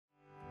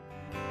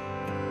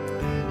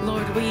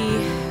God,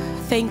 we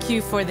thank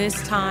you for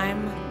this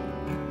time.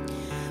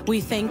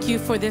 We thank you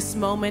for this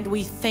moment.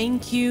 We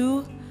thank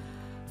you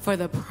for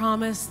the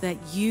promise that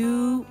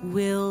you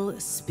will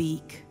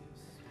speak.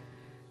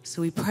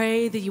 So we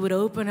pray that you would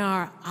open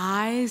our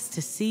eyes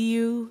to see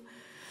you,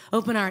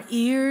 open our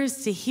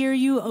ears to hear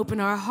you,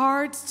 open our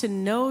hearts to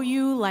know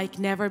you like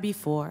never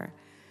before.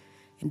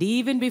 And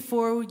even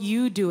before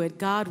you do it,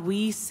 God,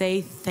 we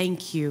say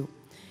thank you.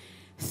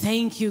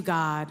 Thank you,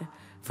 God,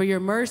 for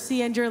your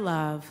mercy and your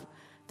love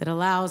that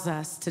allows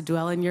us to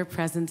dwell in your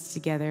presence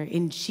together.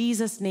 In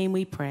Jesus' name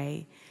we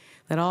pray.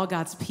 That all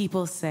God's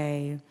people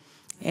say,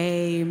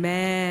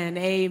 amen,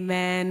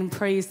 amen.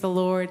 Praise the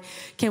Lord.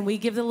 Can we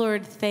give the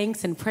Lord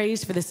thanks and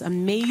praise for this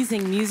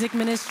amazing music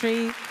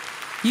ministry?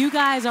 You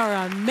guys are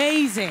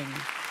amazing,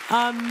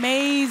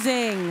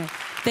 amazing.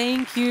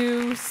 Thank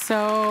you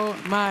so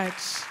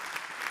much.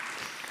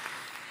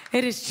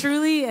 It is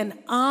truly an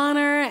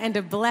honor and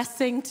a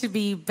blessing to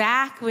be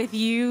back with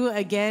you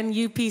again,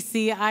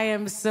 UPC. I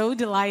am so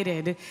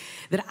delighted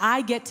that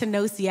I get to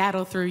know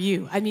Seattle through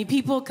you. I mean,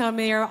 people come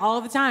here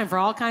all the time for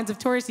all kinds of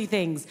touristy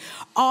things.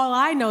 All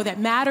I know that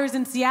matters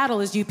in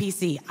Seattle is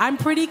UPC. I'm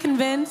pretty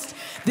convinced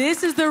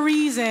this is the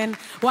reason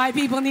why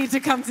people need to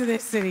come to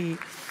this city.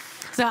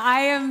 So I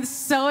am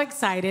so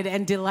excited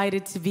and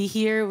delighted to be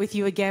here with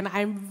you again.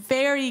 I'm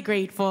very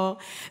grateful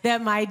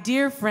that my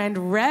dear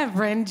friend,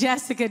 Reverend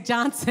Jessica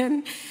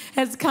Johnson,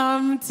 has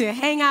come to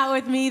hang out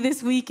with me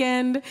this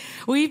weekend.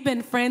 We've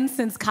been friends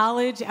since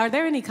college. Are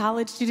there any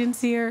college students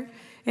here?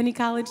 Any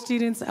college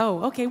students?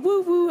 Oh, okay,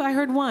 woo woo, I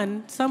heard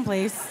one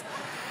someplace.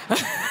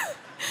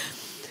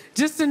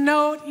 Just a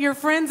note, your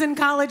friends in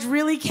college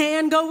really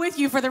can go with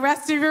you for the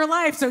rest of your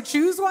life, so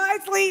choose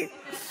wisely.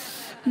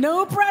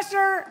 No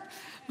pressure.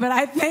 But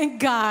I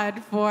thank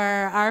God for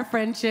our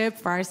friendship,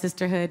 for our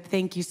sisterhood.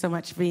 Thank you so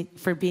much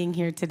for being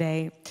here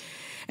today.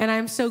 And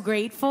I'm so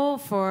grateful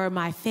for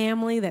my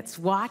family that's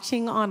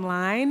watching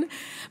online.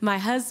 My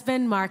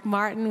husband, Mark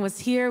Martin, was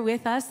here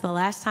with us the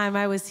last time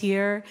I was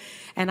here.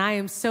 And I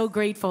am so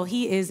grateful.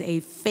 He is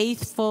a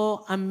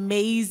faithful,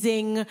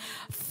 amazing,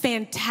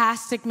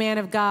 fantastic man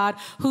of God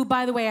who,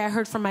 by the way, I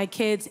heard from my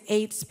kids,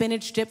 ate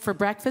spinach dip for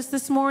breakfast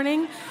this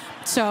morning.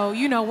 So,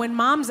 you know, when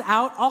mom's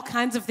out, all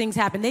kinds of things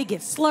happen. They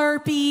get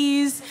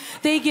Slurpees,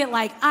 they get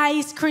like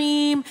ice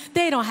cream,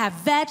 they don't have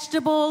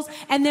vegetables.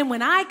 And then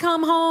when I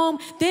come home,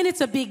 then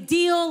it's a big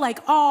deal. Like,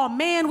 oh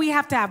man, we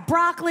have to have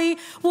broccoli.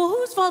 Well,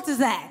 whose fault is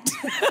that?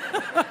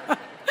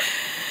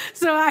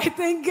 So I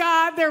thank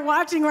God they're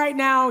watching right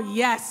now.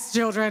 Yes,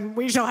 children,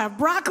 we shall have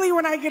broccoli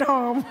when I get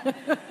home.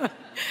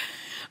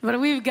 But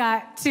we've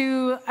got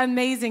two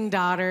amazing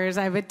daughters.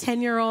 I have a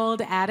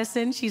 10-year-old,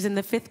 Addison. She's in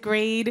the 5th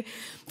grade.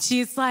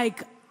 She's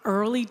like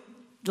early,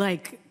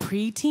 like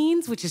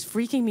preteens, which is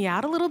freaking me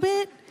out a little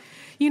bit.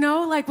 You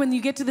know, like when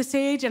you get to the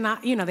stage and,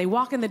 they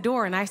walk in the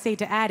door and I say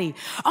to Addie,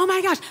 oh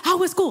my gosh, how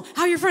was school?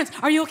 How are your friends?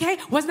 Are you okay?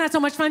 Wasn't that so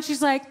much fun?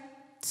 She's like,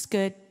 it's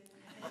good.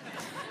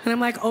 And I'm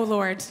like, oh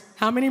Lord,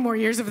 how many more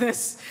years of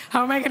this?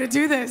 How am I gonna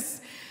do this?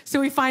 So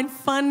we find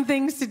fun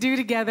things to do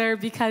together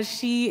because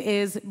she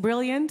is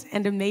brilliant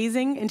and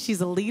amazing, and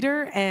she's a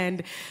leader,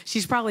 and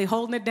she's probably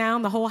holding it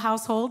down, the whole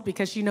household,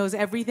 because she knows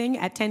everything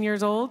at 10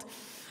 years old.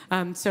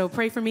 So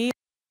pray for me.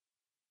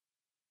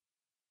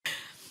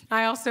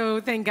 I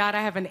also thank God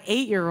I have an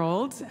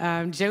 8-year-old,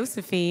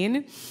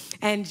 Josephine,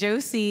 and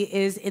Josie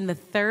is in the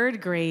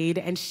 3rd grade,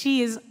 and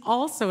she is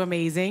also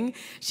amazing.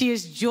 She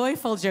is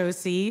joyful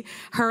Josie.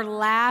 Her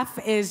laugh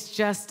is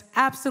just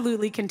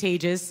absolutely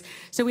contagious.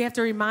 So we have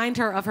to remind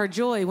her of her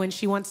joy when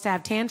she wants to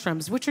have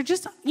tantrums, which are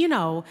just,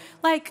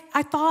 like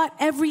I thought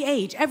every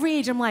age,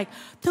 I'm like,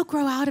 they'll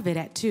grow out of it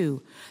at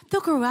 2.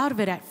 They'll grow out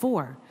of it at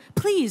 4.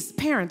 Please,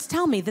 parents,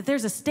 tell me that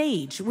there's a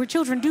stage where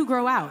children do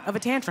grow out of a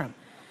tantrum.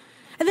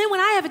 And then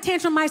when I have a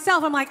tantrum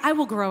myself, I'm like, I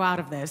will grow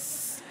out of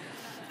this.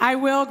 I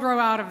will grow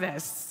out of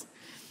this.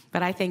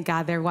 But I thank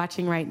God they're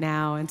watching right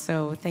now. And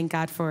so thank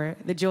God for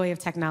the joy of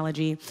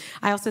technology.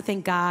 I also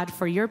thank God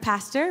for your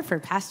pastor, for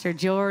Pastor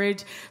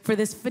George, for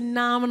this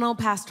phenomenal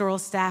pastoral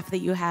staff that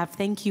you have.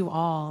 Thank you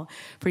all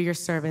for your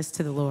service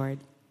to the Lord.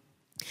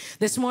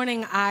 This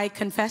morning, I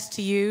confessed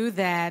to you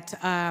that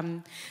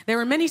there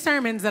were many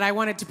sermons that I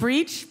wanted to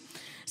preach.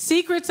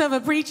 Secrets of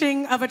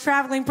a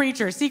traveling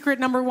preacher.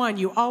 Secret number 1,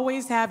 you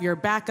always have your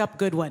backup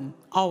good one.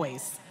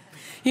 Always.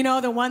 You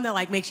know, the one that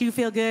like makes you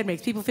feel good,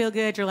 makes people feel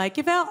good. You're like,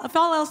 if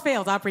all else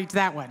fails, I'll preach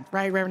that one.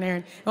 Right, Reverend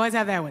Aaron? Always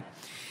have that one.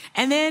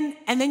 And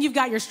then you've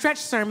got your stretch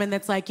sermon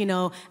that's like,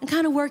 I'm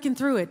kind of working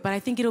through it, but I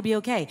think it'll be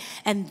okay.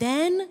 And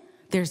then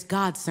there's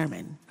God's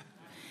sermon.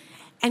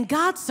 And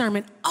God's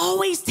sermon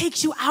always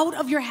takes you out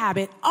of your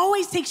habit,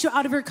 always takes you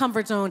out of your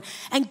comfort zone.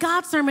 And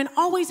God's sermon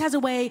always has a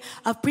way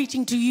of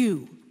preaching to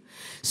you.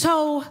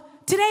 So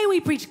today we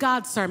preach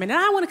God's sermon, and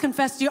I want to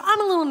confess to you, I'm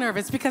a little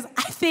nervous because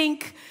I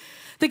think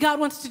that God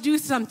wants to do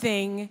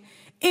something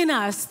in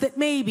us that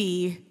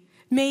maybe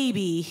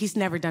he's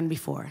never done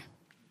before.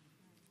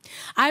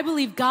 I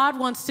believe God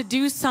wants to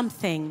do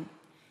something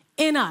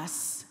in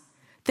us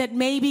that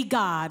maybe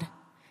God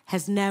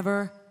has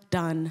never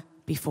done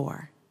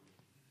before.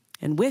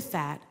 And with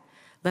that,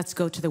 Let's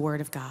go to the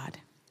Word of God.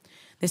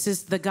 This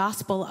is the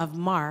Gospel of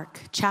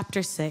Mark,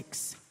 chapter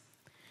 6,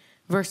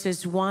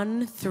 verses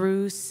 1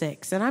 through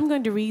 6. And I'm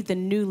going to read the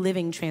New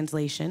Living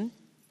Translation.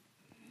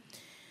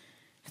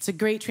 It's a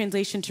great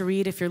translation to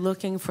read if you're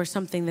looking for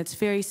something that's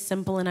very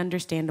simple and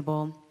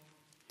understandable.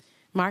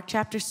 Mark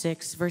chapter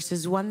 6,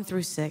 verses 1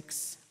 through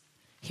 6.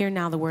 Hear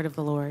now the word of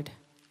the Lord.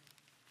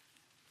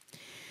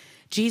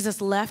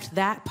 Jesus left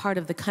that part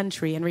of the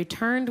country and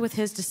returned with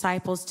his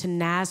disciples to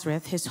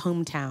Nazareth, his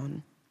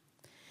hometown.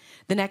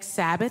 The next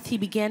Sabbath, he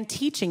began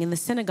teaching in the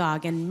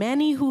synagogue, and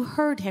many who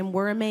heard him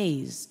were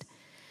amazed.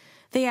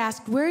 They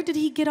asked, "Where did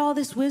he get all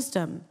this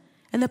wisdom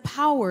and the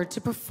power to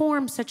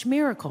perform such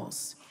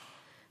miracles?"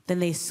 Then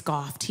they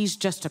scoffed, "He's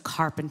just a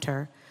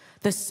carpenter,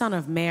 the son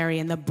of Mary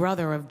and the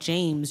brother of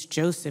James,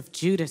 Joseph,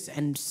 Judas,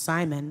 and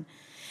Simon.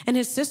 And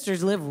his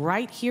sisters live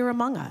right here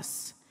among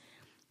us."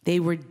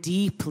 They were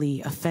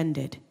deeply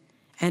offended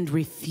and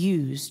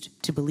refused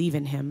to believe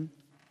in him.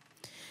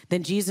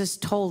 Then Jesus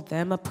told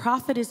them, "A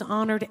prophet is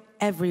honored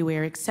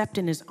everywhere except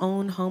in his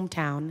own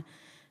hometown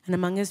and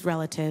among his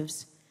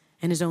relatives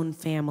and his own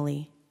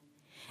family."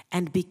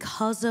 And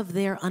because of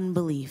their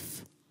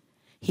unbelief,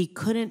 he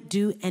couldn't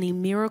do any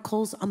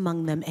miracles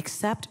among them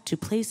except to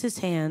place his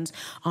hands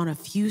on a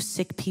few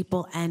sick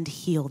people and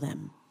heal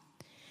them.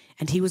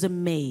 And he was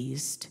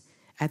amazed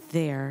at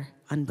their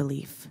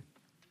unbelief.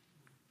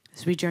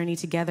 As we journey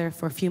together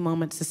for a few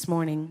moments this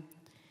morning,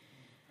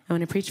 I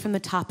want to preach from the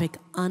topic,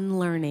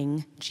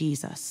 Unlearning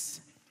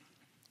Jesus.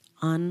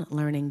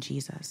 Unlearning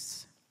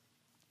Jesus.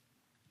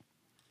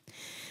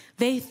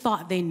 They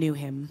thought they knew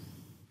him.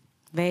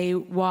 They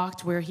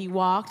walked where he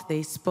walked.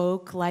 They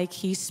spoke like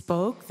he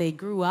spoke. They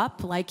grew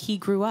up like he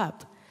grew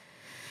up.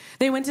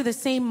 They went to the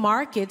same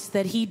markets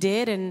that he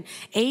did and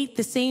ate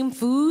the same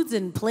foods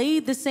and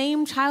played the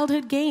same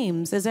childhood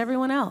games as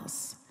everyone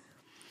else.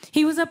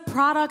 He was a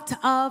product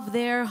of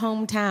their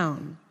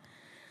hometown.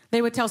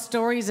 They would tell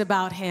stories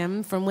about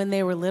him from when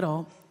they were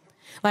little,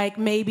 like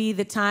maybe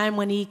the time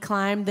when he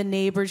climbed the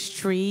neighbor's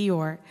tree,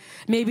 or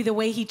maybe the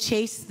way he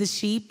chased the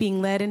sheep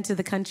being led into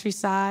the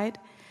countryside,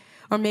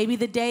 or maybe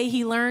the day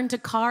he learned to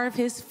carve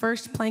his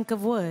first plank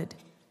of wood.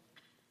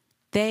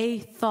 They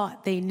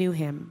thought they knew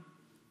him.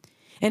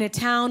 In a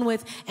town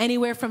with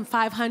anywhere from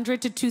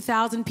 500 to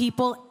 2,000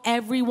 people,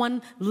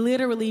 everyone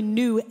literally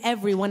knew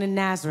everyone in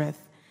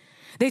Nazareth.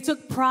 They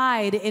took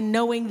pride in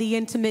knowing the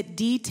intimate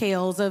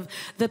details of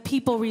the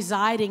people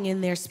residing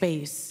in their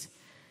space.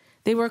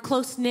 They were a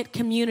close-knit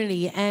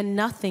community, and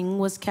nothing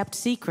was kept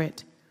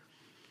secret.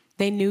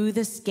 They knew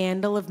the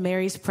scandal of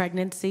Mary's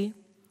pregnancy.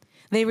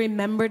 They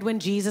remembered when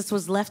Jesus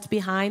was left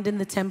behind in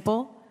the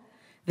temple.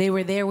 They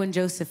were there when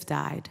Joseph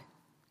died.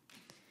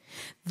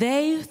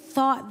 They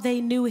thought they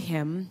knew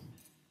him,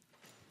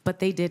 but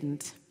they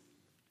didn't.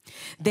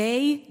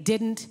 They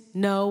didn't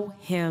know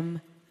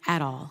him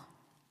at all.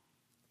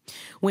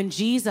 When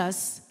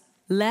Jesus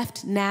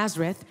left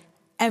Nazareth,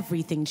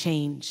 everything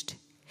changed.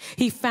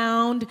 He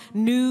found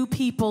new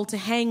people to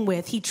hang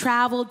with. He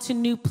traveled to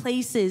new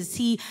places.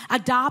 He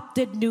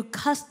adopted new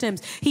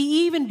customs.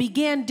 He even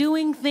began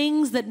doing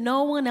things that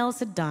no one else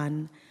had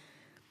done.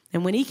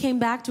 And when he came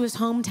back to his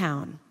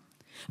hometown,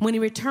 when he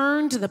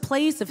returned to the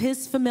place of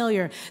his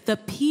familiar, the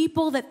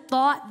people that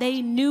thought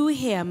they knew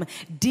him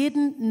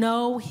didn't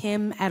know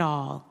him at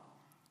all.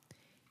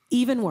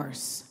 Even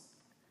worse,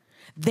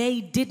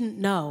 they didn't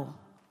know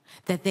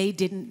that they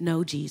didn't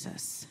know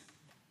Jesus.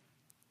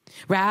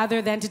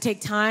 Rather than to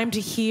take time to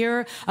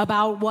hear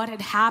about what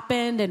had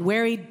happened and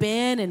where he'd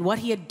been and what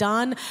he had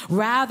done,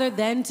 rather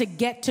than to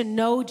get to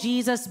know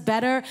Jesus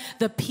better,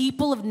 the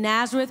people of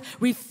Nazareth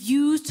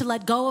refused to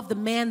let go of the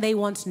man they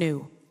once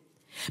knew.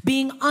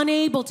 Being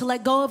unable to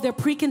let go of their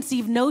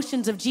preconceived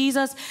notions of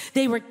Jesus,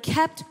 they were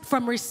kept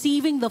from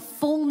receiving the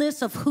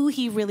fullness of who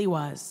he really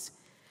was.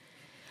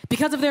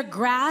 Because of their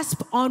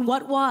grasp on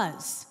what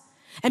was,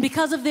 and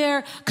because of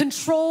their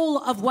control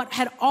of what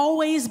had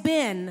always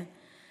been,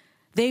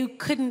 they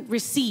couldn't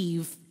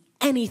receive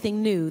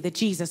anything new that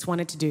Jesus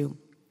wanted to do.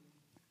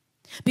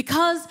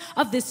 Because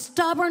of this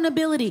stubborn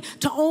ability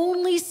to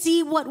only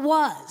see what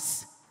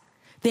was,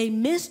 they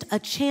missed a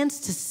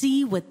chance to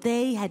see what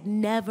they had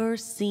never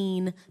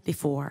seen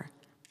before.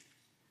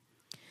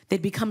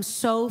 They'd become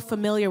so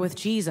familiar with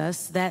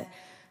Jesus that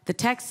the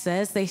text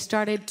says they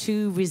started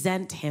to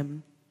resent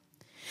him.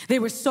 They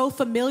were so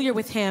familiar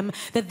with him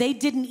that they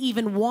didn't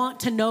even want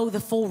to know the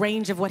full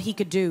range of what he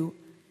could do.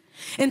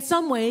 In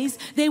some ways,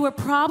 they were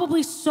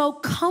probably so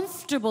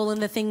comfortable in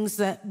the things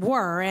that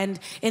were and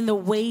in the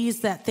ways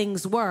that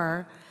things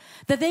were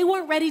that they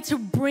weren't ready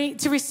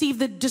to receive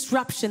the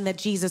disruption that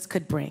Jesus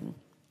could bring.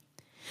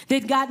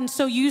 They'd gotten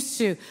so used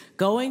to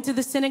going to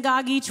the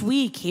synagogue each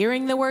week,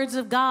 hearing the words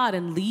of God,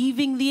 and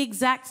leaving the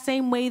exact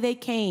same way they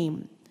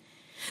came.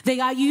 They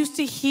got used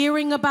to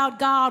hearing about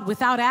God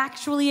without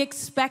actually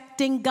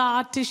expecting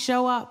God to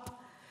show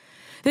up.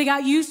 They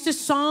got used to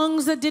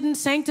songs that didn't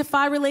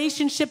sanctify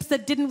relationships,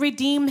 that didn't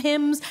redeem,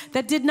 hymns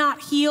that did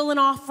not heal, and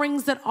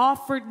offerings that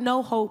offered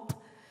no hope.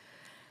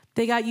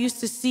 They got used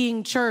to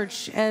seeing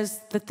church as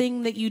the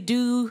thing that you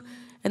do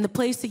and the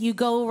place that you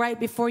go right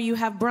before you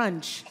have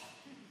brunch.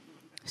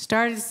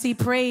 Started to see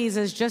praise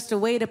as just a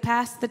way to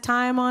pass the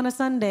time on a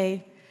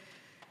Sunday,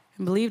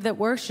 and believed that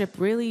worship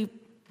really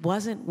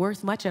wasn't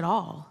worth much at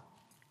all.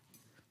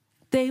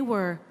 They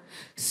were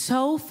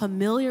so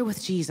familiar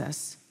with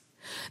Jesus.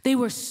 They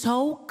were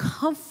so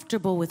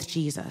comfortable with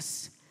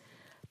Jesus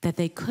that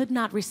they could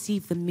not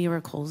receive the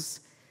miracles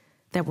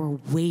that were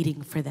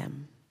waiting for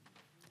them.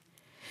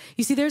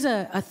 You see, there's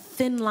a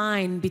thin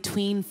line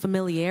between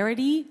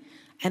familiarity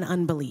and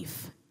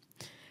unbelief.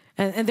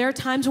 And there are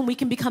times when we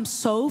can become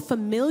so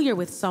familiar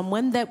with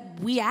someone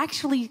that we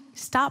actually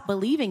stop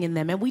believing in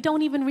them and we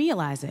don't even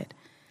realize it.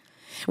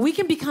 We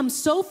can become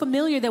so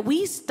familiar that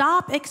we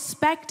stop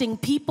expecting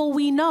people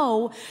we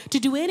know to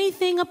do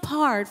anything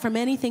apart from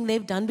anything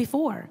they've done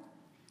before.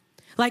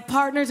 Like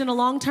partners in a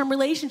long-term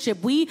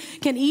relationship, we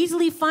can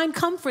easily find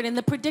comfort in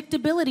the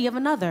predictability of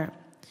another.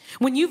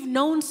 When you've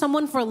known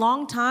someone for a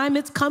long time,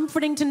 it's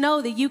comforting to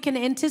know that you can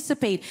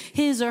anticipate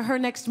his or her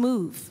next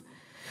move.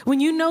 When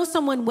you know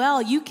someone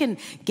well, you can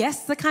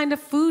guess the kind of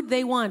food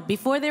they want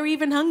before they're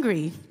even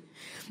hungry.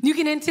 You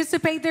can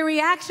anticipate their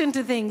reaction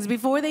to things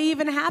before they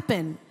even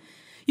happen.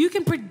 You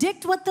can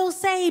predict what they'll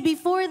say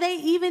before they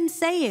even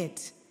say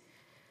it.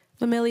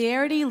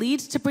 Familiarity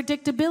leads to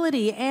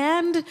predictability,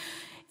 and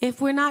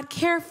if we're not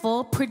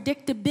careful,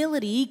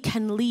 predictability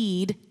can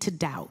lead to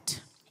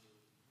doubt.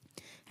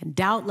 And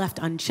doubt left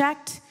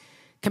unchecked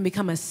can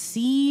become a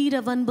seed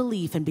of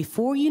unbelief, and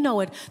before you know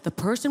it, the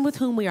person with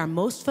whom we are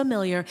most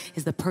familiar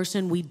is the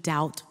person we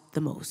doubt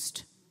the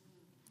most.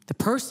 The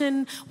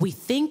person we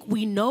think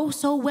we know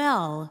so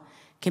well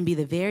can be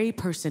the very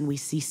person we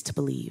cease to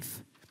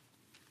believe.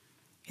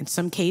 In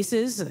some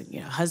cases, a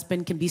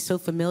husband can be so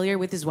familiar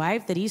with his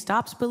wife that he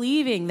stops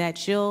believing that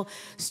she'll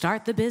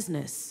start the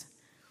business.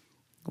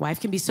 Wife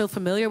can be so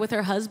familiar with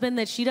her husband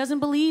that she doesn't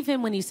believe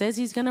him when he says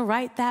he's going to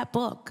write that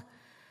book.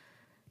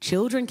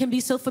 Children can be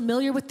so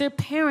familiar with their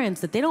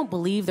parents that they don't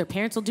believe their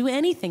parents will do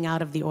anything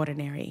out of the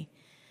ordinary.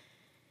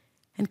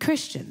 And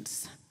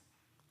Christians,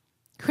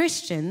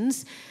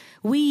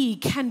 we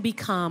can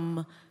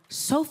become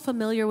so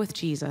familiar with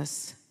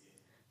Jesus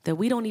that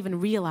we don't even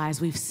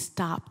realize we've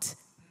stopped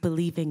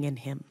believing in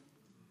him.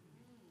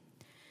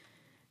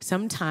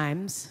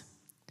 Sometimes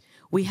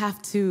we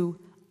have to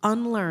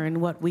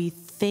unlearn what we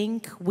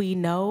think we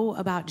know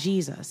about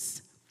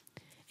Jesus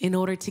in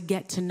order to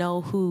get to know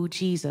who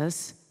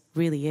Jesus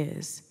really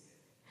is.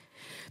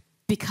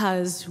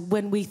 Because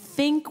when we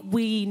think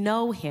we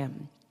know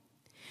him,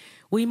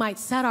 we might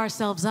set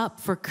ourselves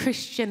up for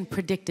Christian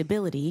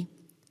predictability,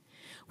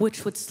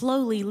 which would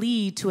slowly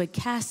lead to a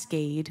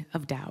cascade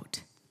of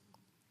doubt.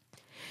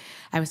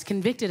 I was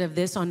convicted of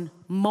this on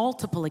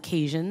multiple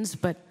occasions,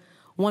 but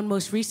one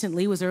most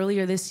recently was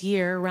earlier this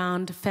year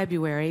around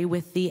February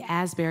with the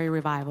Asbury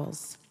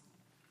revivals.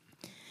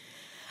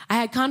 I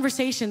had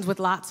conversations with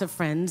lots of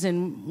friends,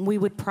 and we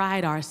would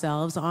pride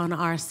ourselves on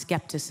our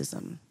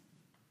skepticism.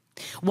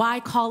 Why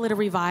call it a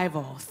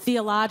revival?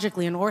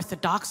 Theologically and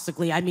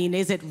orthodoxically,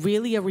 is it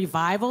really a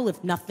revival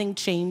if nothing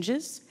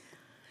changes?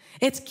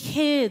 It's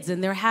kids,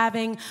 and they're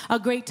having a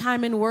great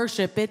time in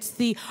worship. It's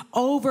the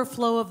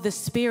overflow of the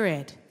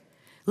Spirit.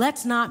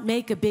 Let's not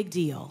make a big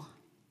deal.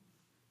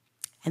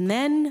 And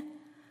then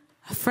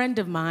a friend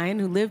of mine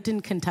who lived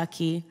in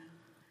Kentucky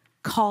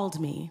called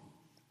me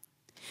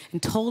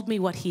and told me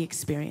what he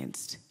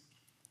experienced.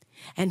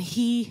 And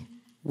he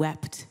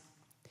wept.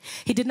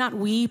 He did not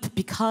weep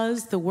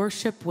because the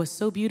worship was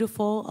so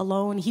beautiful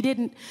alone. He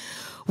didn't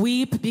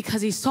weep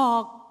because he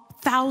saw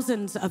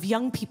thousands of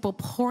young people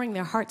pouring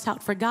their hearts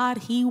out for God.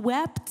 He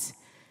wept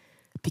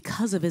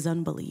because of his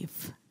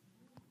unbelief.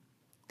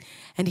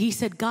 And he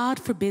said, God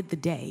forbid the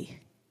day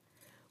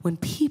when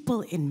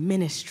people in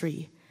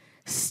ministry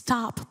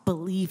stop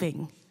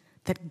believing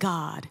that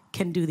God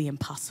can do the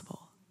impossible.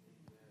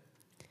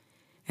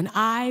 And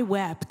I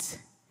wept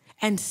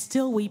and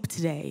still weep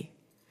today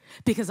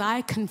because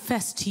I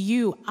confess to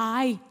you,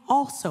 I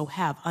also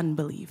have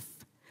unbelief.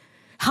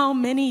 How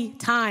many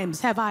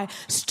times have I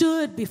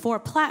stood before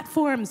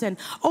platforms and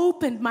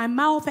opened my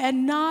mouth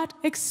and not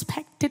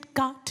expected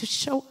God to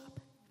show up?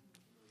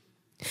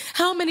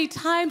 How many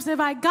times have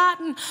I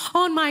gotten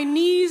on my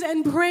knees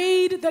and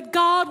prayed that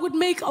God would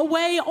make a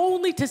way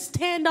only to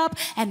stand up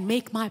and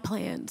make my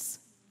plans?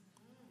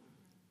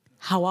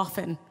 How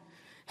often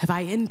have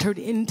I entered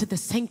into the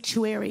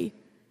sanctuary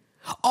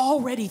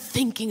already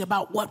thinking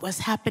about what was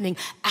happening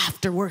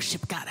after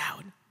worship got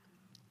out?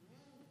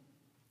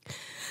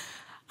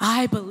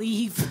 I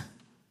believe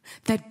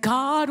that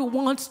God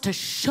wants to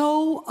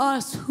show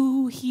us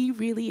who he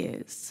really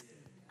is.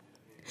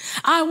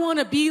 I want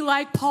to be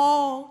like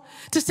Paul,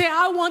 to say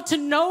I want to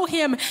know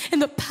him in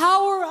the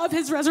power of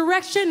his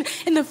resurrection,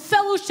 in the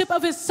fellowship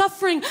of his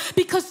suffering,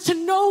 because to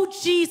know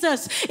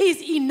Jesus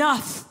is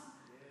enough.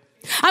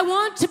 I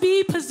want to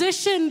be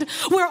positioned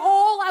where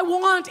all I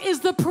want is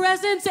the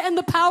presence and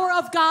the power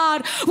of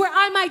God, where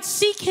I might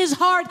seek his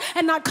heart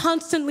and not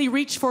constantly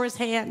reach for his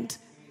hand.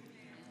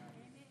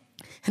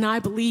 And I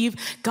believe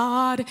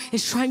God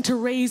is trying to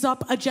raise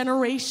up a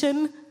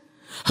generation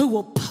who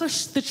will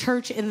push the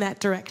church in that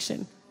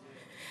direction.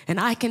 And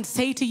I can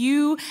say to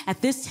you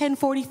at this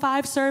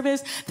 1045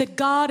 service that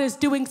God is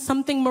doing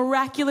something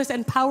miraculous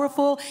and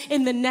powerful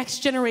in the next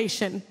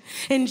generation.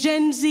 In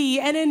Gen Z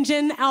and in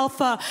Gen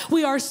Alpha,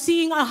 we are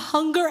seeing a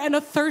hunger and a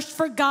thirst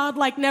for God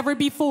like never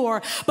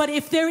before. But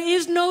if there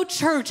is no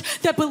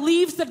church that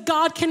believes that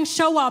God can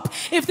show up,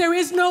 if there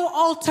is no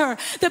altar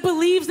that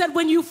believes that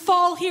when you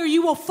fall here,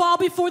 you will fall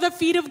before the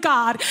feet of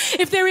God,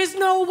 if there is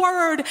no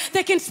word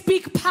that can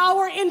speak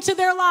power into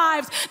their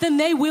lives, then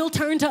they will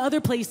turn to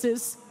other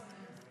places.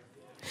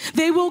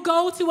 They will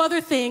go to other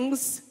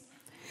things.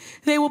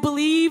 They will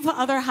believe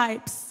other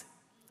hypes.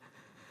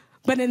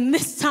 But in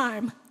this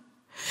time,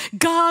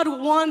 God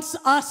wants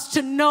us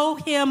to know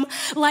him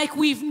like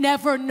we've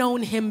never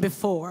known him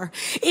before.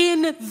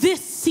 In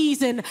this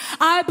season,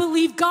 I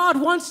believe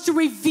God wants to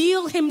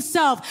reveal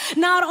himself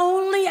not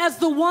only as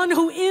the one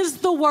who is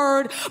the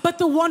word, but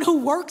the one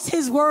who works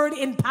his word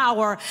in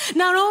power.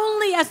 Not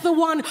only as the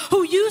one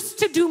who used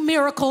to do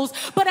miracles,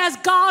 but as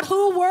God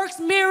who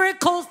works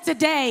miracles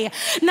today.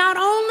 Not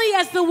only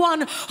as the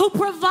one who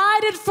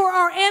provided for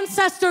our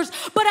ancestors,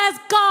 but as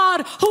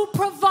God who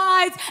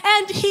provides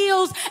and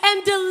heals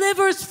and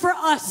delivers for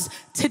us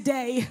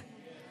today.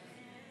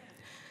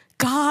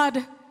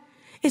 God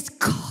is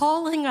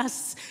calling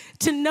us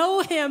to know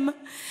him,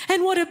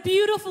 and what a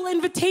beautiful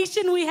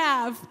invitation we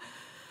have.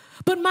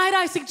 But might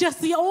I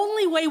suggest the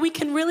only way we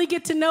can really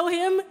get to know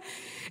him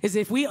is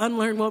if we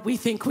unlearn what we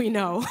think we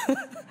know.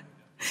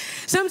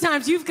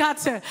 Sometimes you've got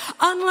to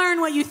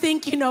unlearn what you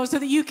think you know so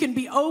that you can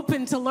be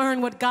open to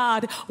learn what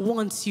God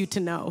wants you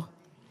to know.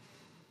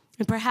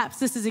 And perhaps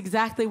this is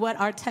exactly what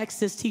our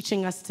text is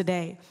teaching us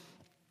today.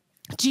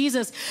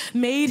 Jesus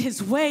made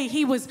his way.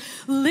 He was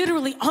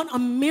literally on a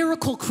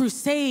miracle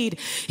crusade.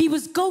 He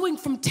was going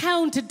from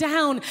town to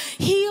town,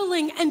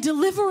 healing and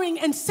delivering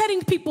and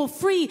setting people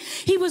free.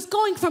 He was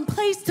going from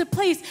place to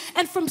place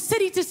and from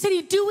city to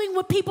city, doing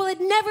what people had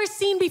never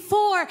seen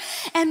before.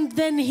 And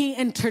then he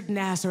entered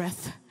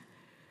Nazareth.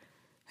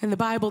 And the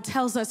Bible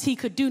tells us he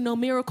could do no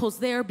miracles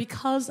there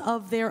because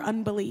of their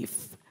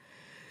unbelief.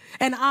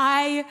 And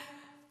I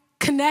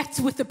connect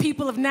with the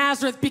people of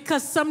Nazareth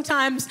because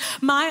sometimes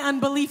my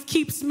unbelief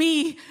keeps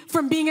me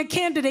from being a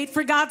candidate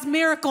for God's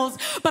miracles.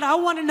 But I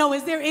want to know,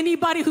 is there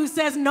anybody who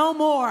says no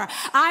more?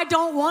 I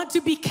don't want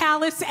to be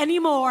callous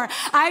anymore.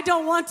 I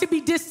don't want to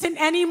be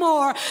distant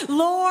anymore.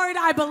 Lord,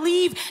 I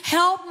believe,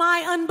 help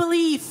my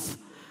unbelief.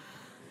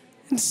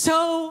 And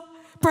so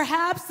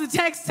perhaps the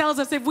text tells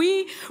us if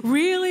we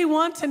really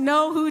want to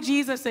know who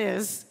Jesus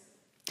is,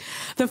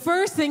 the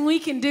first thing we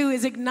can do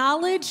is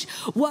acknowledge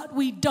what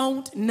we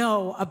don't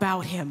know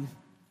about him.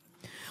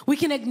 We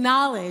can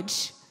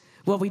acknowledge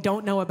what we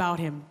don't know about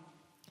him.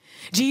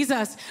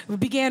 Jesus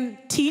began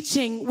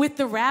teaching with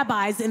the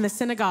rabbis in the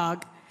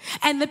synagogue,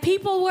 and the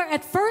people were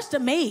at first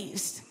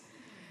amazed.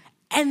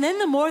 And then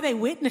the more they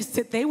witnessed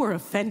it, they were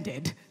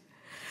offended.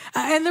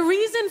 And the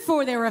reason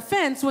for their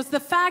offense was the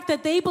fact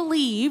that they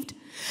believed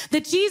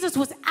that Jesus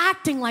was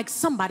acting like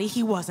somebody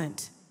he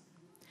wasn't.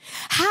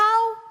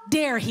 How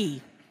dare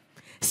he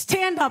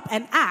stand up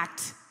and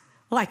act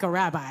like a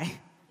rabbi?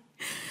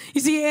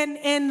 You see,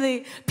 in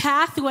the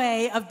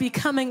pathway of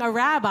becoming a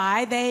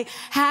rabbi, they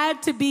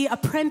had to be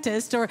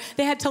apprenticed, or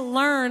they had to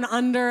learn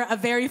under a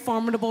very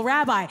formidable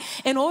rabbi.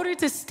 In order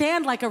to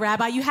stand like a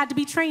rabbi, you had to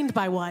be trained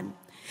by one.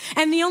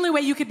 And the only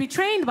way you could be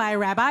trained by a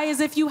rabbi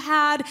is if you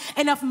had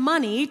enough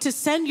money to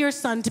send your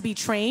son to be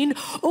trained,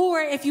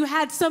 or if you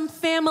had some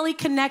family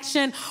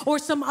connection or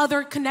some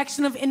other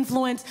connection of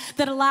influence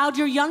that allowed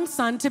your young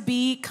son to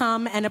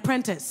become an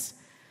apprentice.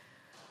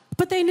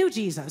 But they knew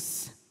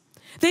Jesus.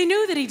 They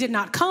knew that he did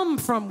not come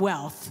from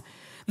wealth.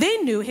 They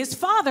knew his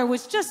father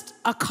was just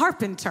a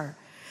carpenter.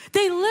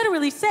 They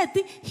literally said,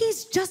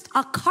 he's just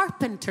a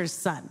carpenter's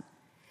son.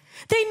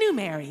 They knew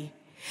Mary.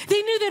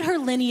 They knew that her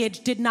lineage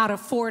did not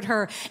afford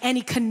her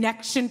any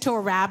connection to a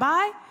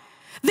rabbi.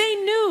 They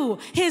knew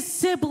his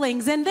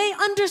siblings, and they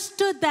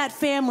understood that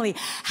family.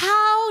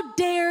 How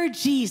dare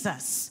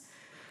Jesus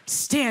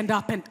stand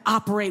up and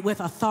operate with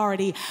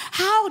authority?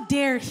 How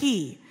dare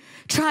he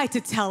try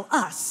to tell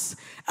us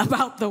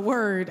about the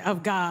word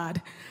of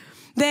God?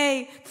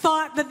 They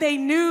thought that they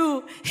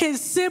knew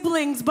his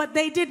siblings, but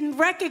they didn't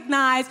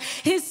recognize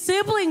his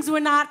siblings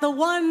were not the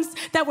ones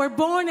that were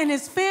born in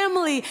his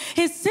family.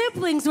 His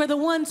siblings were the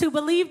ones who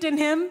believed in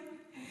him.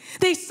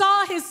 They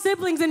saw his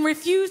siblings and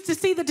refused to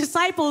see the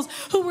disciples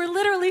who were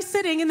literally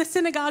sitting in the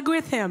synagogue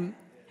with him.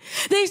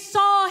 They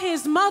saw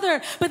his mother,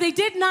 but they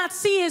did not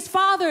see his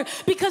father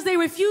because they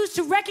refused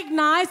to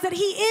recognize that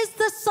he is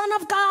the Son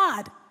of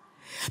God.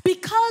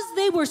 Because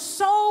they were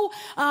so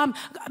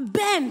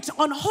bent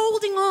on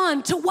holding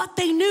on to what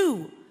they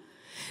knew,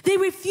 they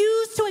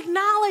refused to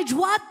acknowledge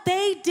what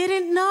they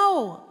didn't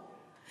know.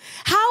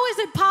 How is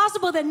it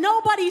possible that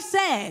nobody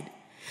said,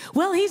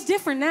 well, he's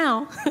different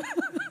now?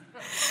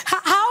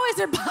 How is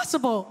it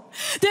possible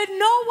that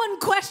no one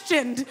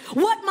questioned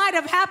what might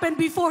have happened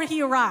before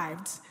he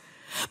arrived?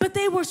 But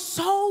they were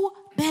so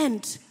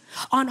bent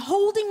on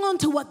holding on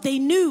to what they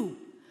knew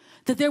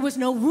that there was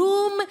no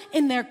room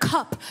in their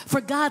cup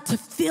for God to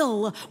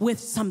fill with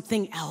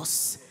something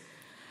else.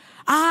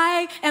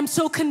 I am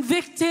so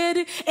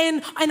convicted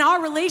in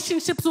our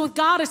relationships with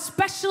God,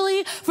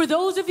 especially for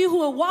those of you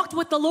who have walked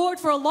with the Lord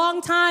for a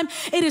long time.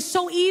 It is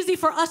so easy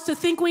for us to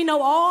think we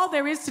know all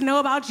there is to know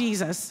about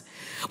Jesus.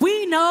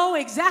 We know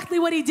exactly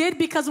what he did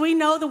because we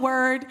know the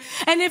word.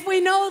 And if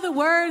we know the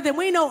word, then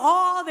we know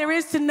all there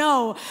is to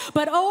know.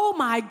 But oh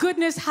my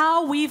goodness,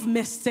 how we've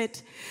missed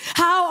it.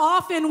 How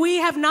often we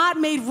have not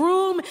made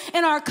room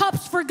in our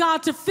cups for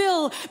God to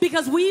fill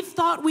because we've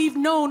thought we've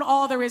known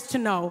all there is to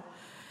know.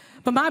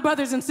 But my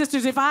brothers and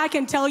sisters, if I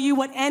can tell you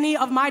what any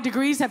of my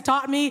degrees have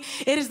taught me,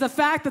 it is the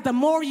fact that the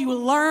more you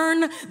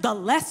learn, the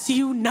less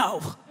you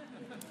know.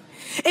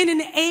 In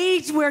an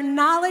age where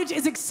knowledge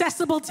is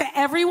accessible to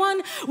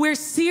everyone, where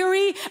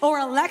Siri or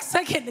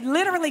Alexa can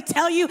literally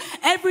tell you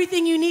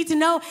everything you need to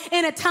know,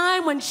 in a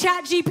time when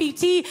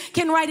ChatGPT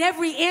can write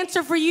every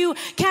answer for you,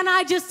 can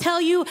I just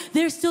tell you,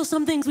 there's still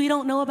some things we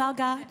don't know about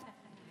God?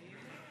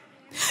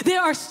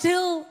 There are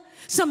still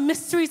some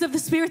mysteries of the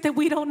Spirit that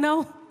we don't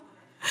know.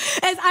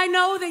 As I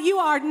know that you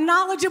are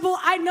knowledgeable,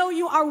 I know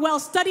you are well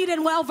studied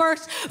and well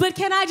versed, but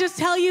can I just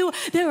tell you,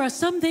 there are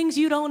some things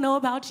you don't know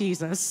about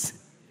Jesus.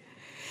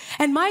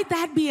 And might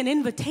that be an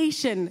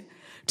invitation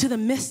to the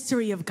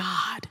mystery of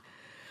God?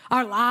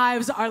 Our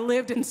lives are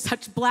lived in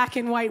such black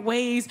and white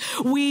ways.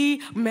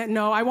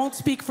 I won't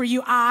speak for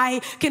you. I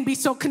can be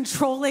so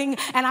controlling,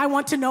 and I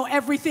want to know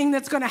everything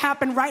that's going to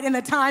happen right in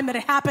the time that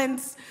it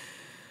happens.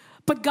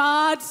 But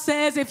God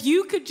says, if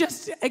you could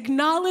just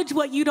acknowledge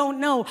what you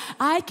don't know,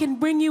 I can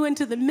bring you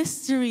into the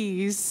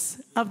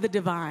mysteries of the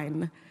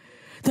divine,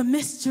 the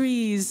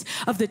mysteries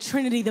of the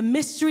Trinity, the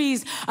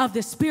mysteries of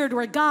the Spirit,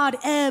 where God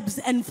ebbs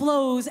and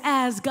flows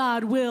as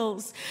God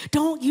wills.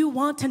 Don't you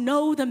want to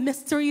know the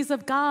mysteries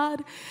of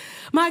God?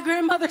 My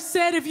grandmother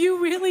said, if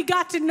you really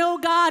got to know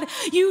God,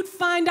 you'd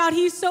find out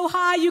he's so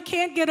high you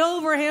can't get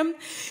over him.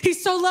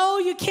 He's so low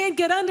you can't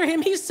get under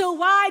him. He's so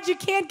wide you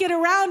can't get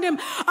around him.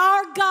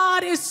 Our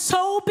God is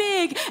so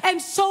big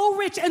and so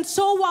rich and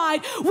so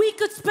wide. We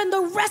could spend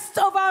the rest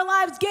of our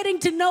lives getting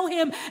to know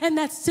him, and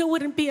that still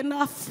wouldn't be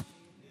enough.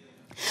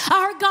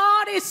 Our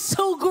God is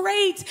so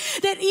great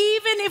that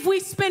even if we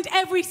spent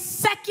every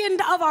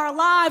second of our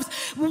lives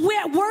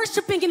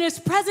worshiping in his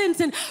presence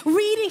and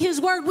reading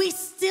his word, we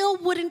still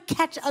wouldn't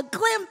catch a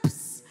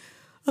glimpse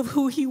of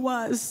who he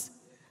was.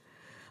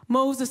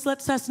 Moses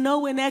lets us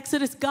know in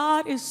Exodus,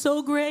 God is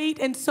so great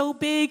and so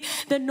big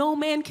that no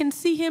man can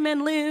see him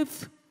and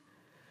live.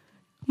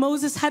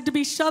 Moses had to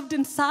be shoved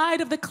inside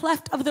of the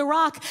cleft of the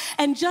rock,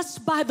 and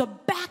just by the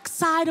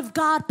backside of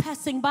God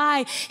passing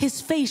by,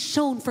 his face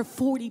shone for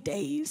 40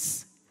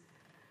 days.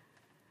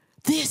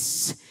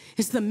 This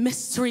is the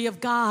mystery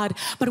of God,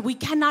 but we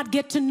cannot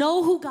get to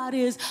know who God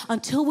is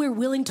until we're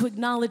willing to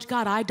acknowledge,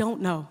 God, I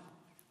don't know.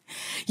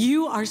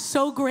 You are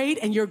so great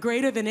and you're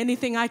greater than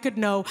anything I could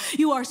know.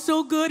 You are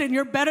so good and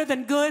you're better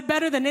than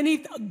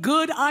any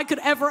good I could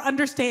ever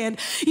understand.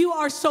 You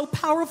are so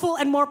powerful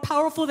and more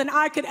powerful than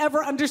I could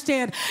ever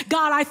understand.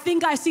 God, I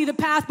think I see the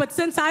path, but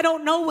since I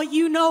don't know what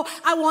you know,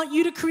 I want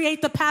you to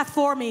create the path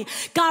for me.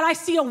 God, I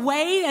see a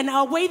way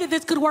that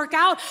this could work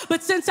out,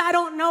 but since I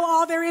don't know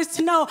all there is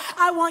to know,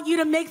 I want you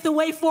to make the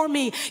way for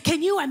me.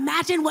 Can you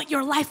imagine what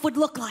your life would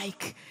look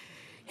like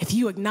if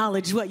you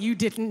acknowledge what you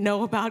didn't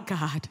know about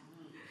God?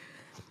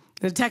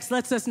 The text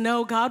lets us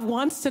know God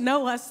wants to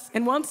know us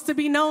and wants to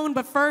be known,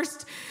 but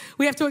first,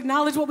 we have to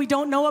acknowledge what we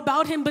don't know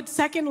about him. But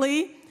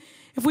secondly,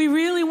 if we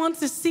really want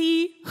to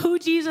see who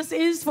Jesus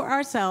is for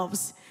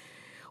ourselves,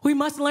 we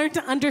must learn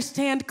to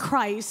understand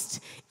Christ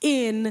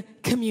in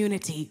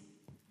community.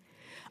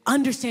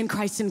 Understand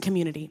Christ in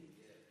community.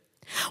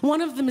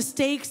 One of the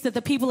mistakes that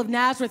the people of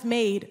Nazareth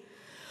made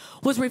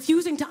was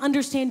refusing to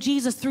understand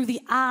Jesus through the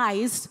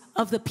eyes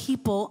of the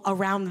people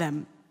around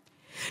them.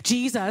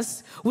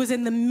 Jesus was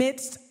in the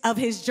midst of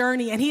his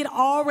journey, and he had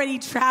already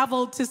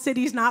traveled to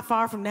cities not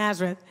far from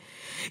Nazareth.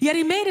 Yet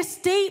he made a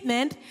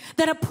statement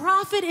that a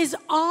prophet is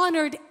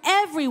honored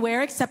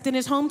everywhere except in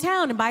his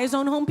hometown and by his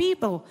own home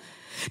people.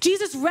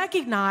 Jesus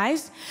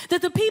recognized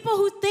that the people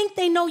who think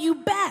they know you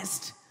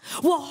best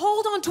will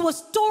hold on to a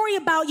story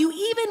about you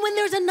even when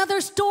there's another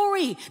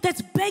story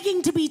that's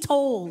begging to be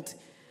told.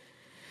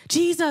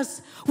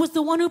 Jesus was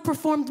the one who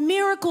performed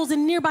miracles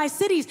in nearby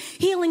cities,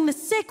 healing the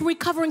sick,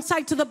 recovering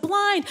sight to the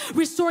blind,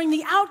 restoring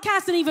the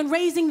outcast, and even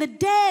raising the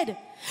dead.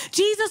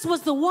 Jesus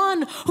was the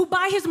one who,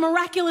 by his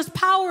miraculous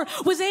power,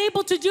 was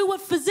able to do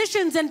what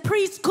physicians and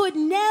priests could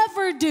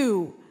never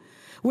do.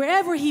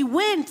 Wherever he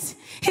went,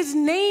 his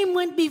name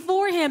went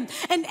before him,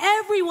 and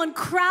everyone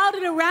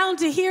crowded around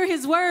to hear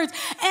his words.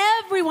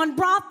 Everyone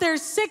brought their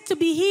sick to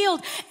be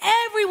healed.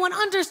 Everyone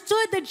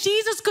understood that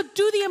Jesus could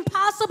do the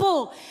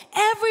impossible.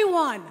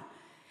 Everyone,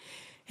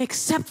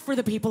 except for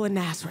the people in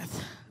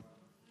Nazareth.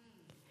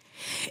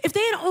 If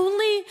they had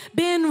only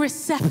been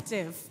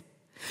receptive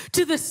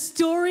to the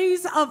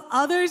stories of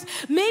others,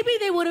 maybe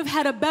they would have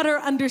had a better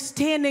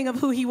understanding of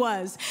who he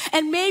was,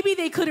 and maybe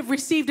they could have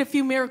received a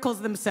few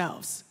miracles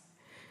themselves.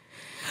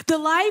 The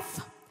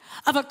life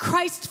of a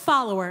Christ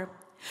follower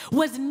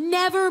was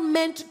never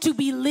meant to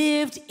be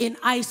lived in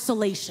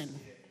isolation.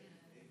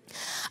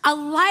 A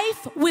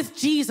life with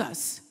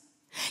Jesus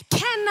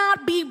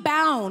cannot be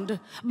bound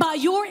by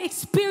your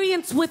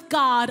experience with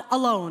God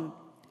alone.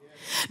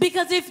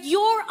 Because if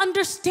your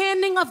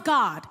understanding of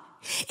God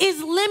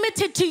is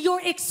limited to your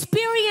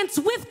experience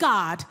with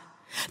God,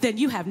 then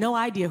you have no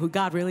idea who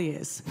God really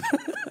is.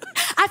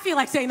 I feel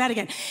like saying that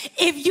again.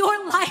 If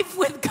your life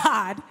with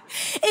God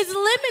is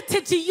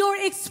limited to your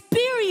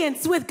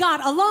experience with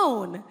God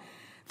alone,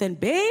 then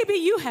baby,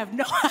 you have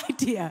no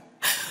idea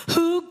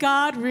who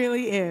God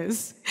really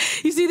is.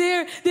 You see,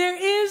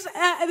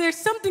 there's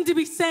something to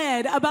be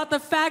said about the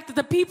fact that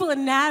the people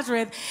in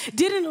Nazareth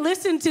didn't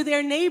listen to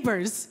their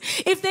neighbors.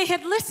 If they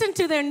had listened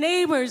to their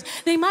neighbors,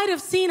 they might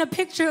have seen a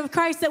picture of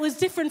Christ that was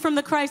different from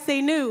the Christ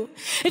they knew.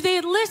 If they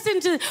had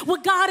listened to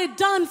what God had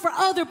done for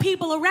other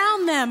people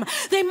around them,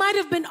 they might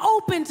have been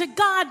open to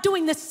God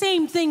doing the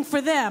same thing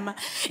for them.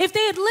 If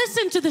they had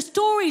listened to the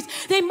stories,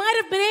 they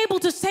might have been able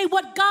to say,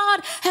 what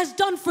God has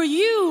done for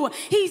you,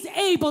 He's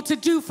able to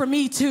do for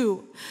me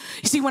too.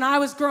 You see, when I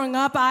was growing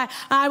up,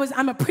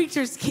 I'm a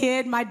preacher's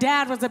kid. My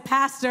dad was a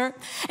pastor.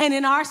 And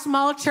in our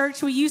small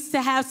church, we used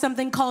to have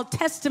something called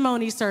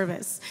testimony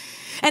service.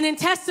 And in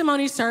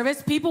testimony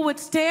service, people would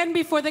stand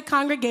before the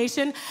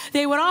congregation.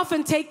 They would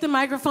often take the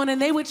microphone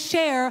and they would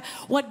share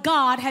what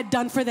God had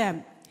done for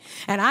them.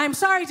 And I'm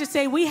sorry to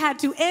say we had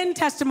to end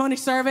testimony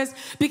service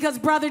because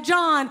Brother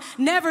John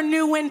never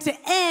knew when to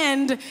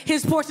end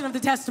his portion of the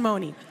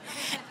testimony.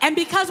 And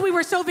because we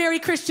were so very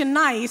Christian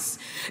nice,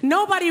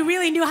 nobody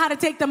really knew how to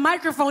take the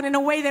microphone in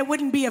a way that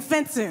wouldn't be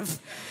offensive.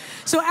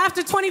 So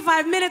after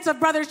 25 minutes of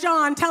Brother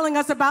John telling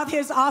us about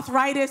his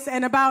arthritis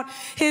and about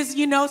his,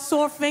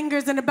 sore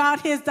fingers and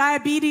about his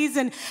diabetes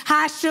and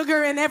high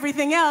sugar and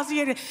everything else,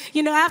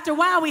 after a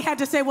while we had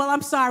to say, well,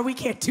 I'm sorry, we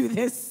can't do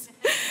this.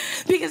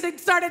 Because it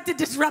started to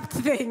disrupt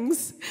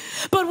things.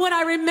 But what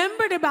I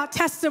remembered about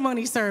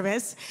testimony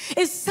service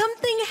is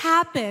something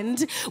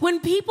happened when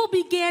people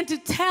began to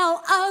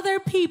tell other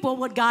people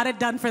what God had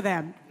done for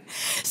them.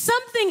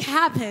 Something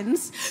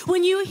happens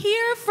when you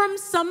hear from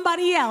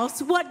somebody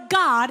else what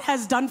God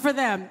has done for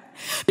them.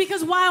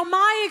 Because while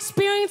my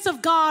experience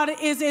of God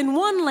is in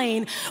one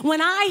lane,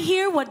 when I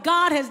hear what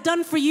God has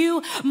done for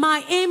you,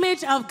 my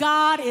image of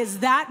God is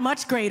that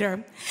much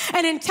greater.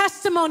 And in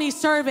testimony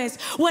service,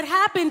 what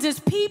happens is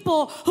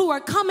people who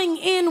are coming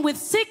in with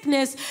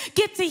sickness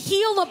get to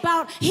hear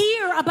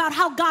about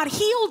how God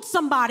healed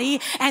somebody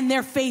and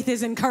their faith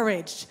is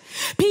encouraged.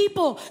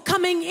 People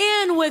coming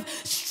in with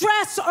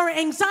stress or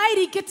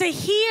anxiety get to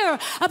hear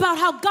about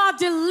how God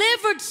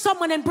delivered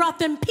someone and brought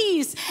them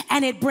peace,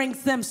 and it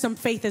brings them some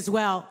faith as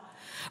well.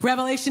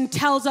 Revelation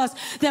tells us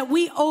that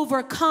we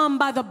overcome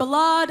by the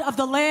blood of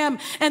the Lamb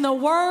and the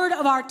word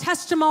of our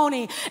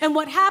testimony. And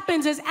what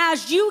happens is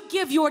as you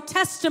give your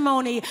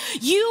testimony,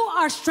 you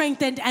are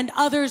strengthened and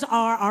others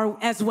are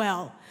as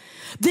well.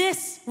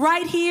 This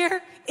right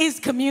here is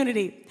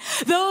community.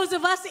 Those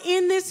of us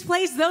in this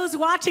place, those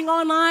watching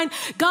online,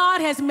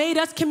 God has made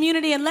us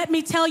community. And let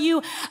me tell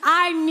you,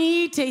 I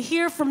need to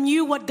hear from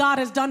you what God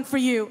has done for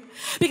you.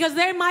 Because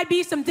there might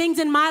be some things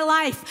in my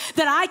life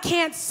that I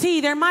can't see.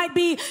 There might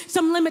be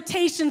some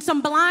limitations,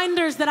 some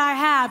blinders that I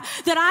have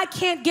that I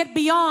can't get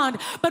beyond.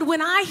 But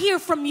when I hear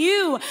from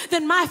you,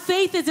 then my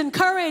faith is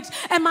encouraged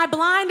and my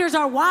blinders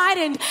are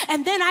widened.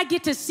 And then I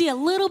get to see a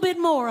little bit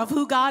more of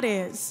who God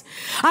is.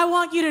 I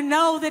want you to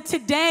know that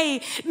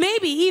today,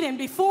 maybe even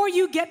before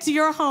you get to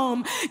your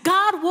home,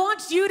 God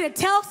wants you to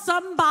tell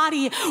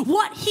somebody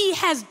what He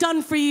has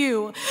done for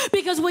you.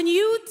 Because when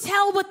you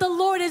tell what the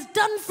Lord has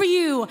done for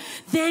you,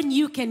 then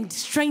you can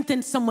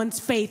strengthen someone's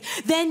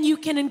faith. Then you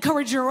can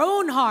encourage your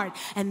own heart.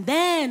 And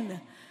then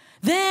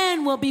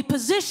we'll be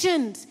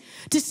positioned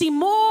to see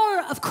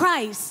more of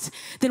Christ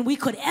than we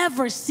could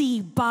ever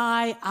see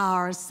by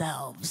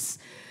ourselves.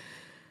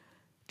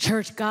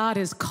 Church, God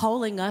is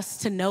calling us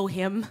to know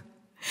Him.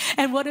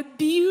 And what a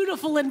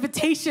beautiful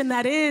invitation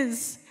that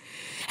is.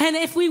 And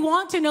if we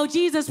want to know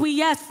Jesus,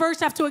 we first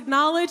have to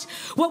acknowledge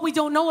what we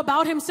don't know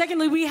about Him.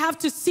 Secondly, we have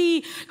to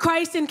see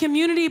Christ in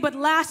community. But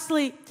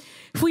lastly,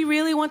 if we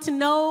really want to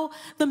know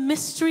the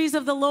mysteries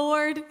of the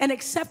Lord and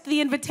accept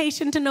the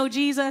invitation to know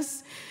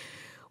Jesus,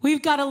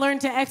 we've got to learn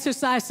to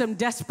exercise some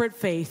desperate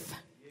faith.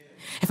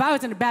 If I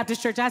was in a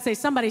Baptist church, I'd say,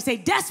 somebody say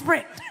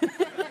desperate.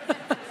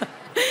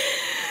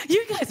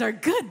 You guys are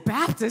good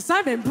Baptists.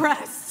 I'm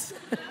impressed.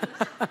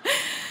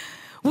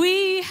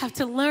 We have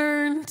to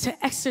learn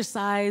to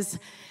exercise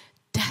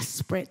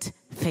desperate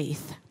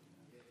faith.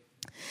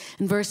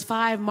 In verse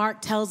 5,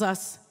 Mark tells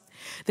us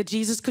that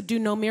Jesus could do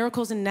no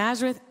miracles in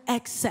Nazareth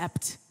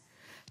except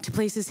to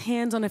place His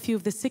hands on a few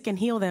of the sick and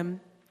heal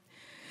them.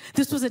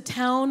 This was a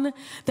town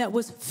that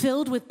was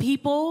filled with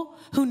people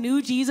who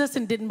knew Jesus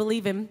and didn't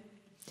believe Him.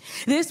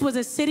 This was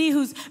a city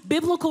whose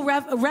biblical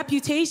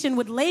reputation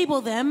would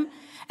label them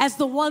as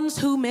the ones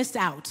who missed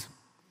out.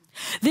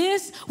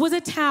 This was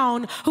a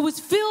town who was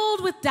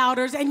filled with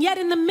doubters, and yet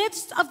in the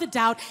midst of the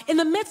doubt, in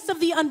the midst of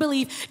the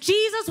unbelief,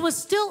 Jesus was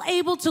still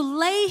able to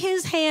lay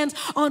his hands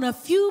on a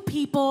few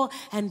people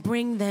and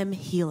bring them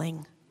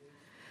healing.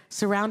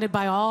 Surrounded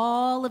by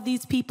all of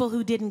these people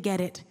who didn't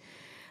get it,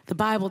 the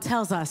Bible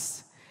tells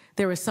us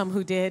there were some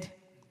who did.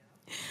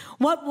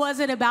 What was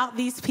it about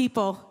these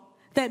people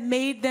that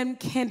made them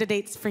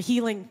candidates for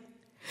healing?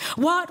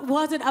 What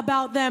was it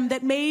about them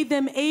that made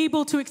them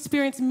able to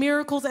experience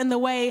miracles in the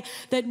way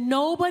that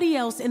nobody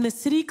else in the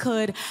city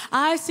could?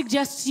 I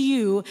suggest to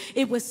you,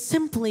 it was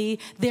simply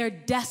their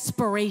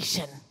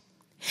desperation.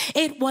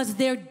 It was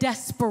their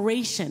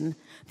desperation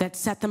that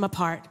set them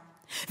apart.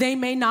 They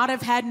may not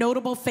have had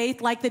notable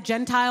faith like the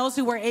Gentiles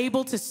who were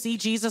able to see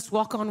Jesus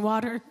walk on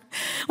water,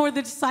 or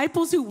the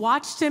disciples who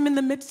watched him in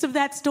the midst of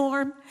that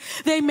storm.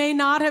 They may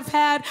not have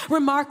had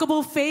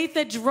remarkable faith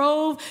that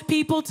drove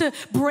people to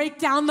break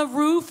down the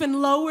roof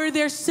and lower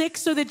their sick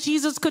so that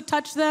Jesus could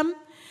touch them.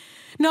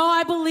 No,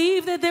 I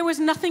believe that there was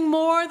nothing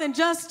more than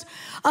just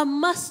a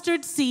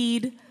mustard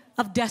seed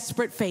of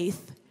desperate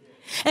faith.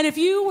 And if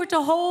you were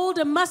to hold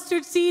a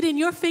mustard seed in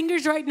your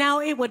fingers right now,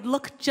 it would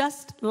look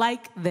just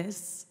like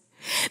this.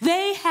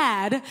 They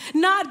had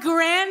not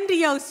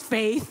grandiose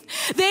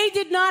faith. They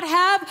did not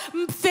have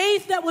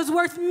faith that was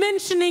worth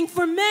mentioning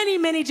for many,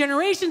 many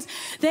generations.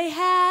 They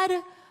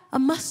had a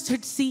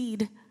mustard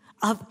seed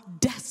of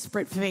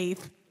desperate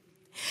faith.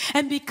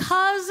 And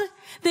because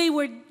they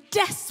were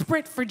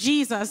desperate for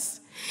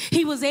Jesus,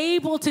 he was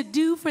able to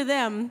do for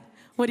them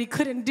what he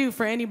couldn't do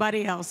for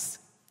anybody else.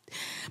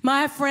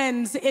 My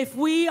friends, if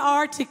we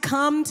are to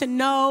come to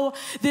know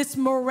this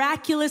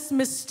miraculous,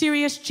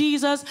 mysterious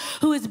Jesus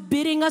who is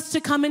bidding us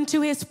to come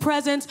into his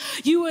presence,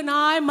 you and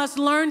I must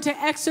learn to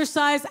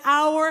exercise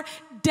our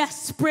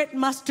desperate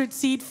mustard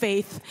seed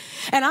faith.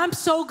 And I'm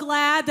so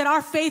glad that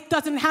our faith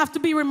doesn't have to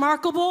be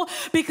remarkable,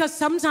 because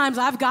sometimes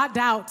I've got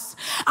doubts.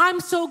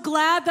 I'm so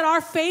glad that our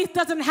faith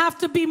doesn't have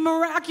to be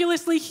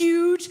miraculously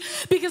huge,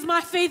 because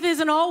my faith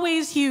isn't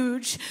always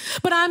huge.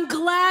 But I'm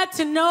glad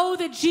to know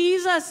that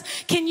Jesus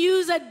can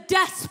use a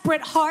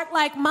desperate heart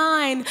like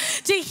mine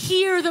to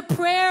hear the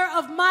prayer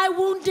of my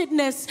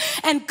woundedness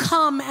and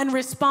come and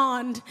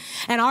respond.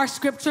 And our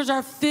scriptures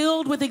are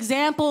filled with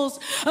examples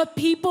of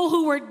people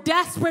who were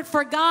desperate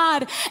for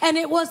God, and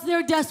it was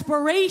their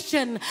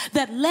desperation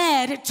that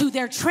led to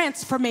their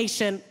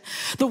transformation.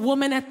 The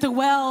woman at the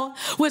well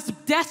was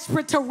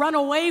desperate to run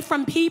away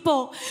from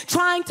people,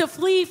 trying to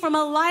flee from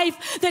a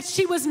life that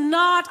she was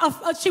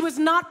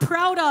not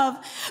proud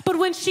of. But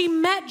when she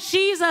met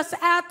Jesus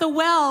at the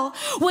well,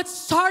 what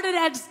started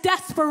as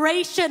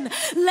desperation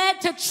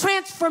led to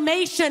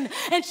transformation,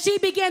 and she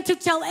began to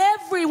tell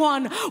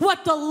everyone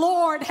what the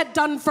Lord had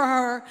done for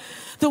her.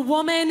 The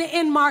woman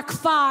in Mark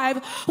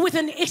 5 with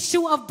an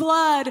issue of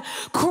blood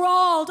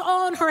crawled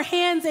on her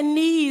hands and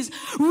knees,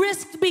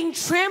 risked being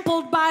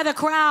trampled by the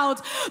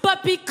crowds.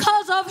 But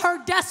because of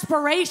her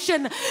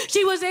desperation,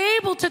 she was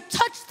able to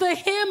touch the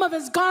hem of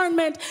his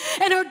garment,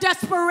 and her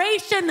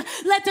desperation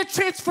led to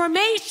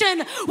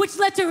transformation, which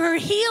led to her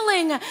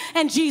healing,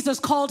 and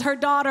Jesus called her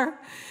daughter.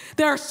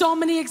 There are so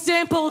many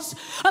examples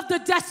of the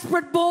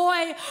desperate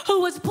boy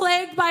who was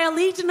plagued by a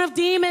legion of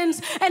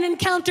demons and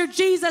encountered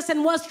Jesus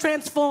and was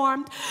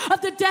transformed.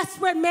 Of the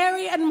desperate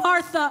Mary and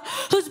Martha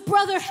whose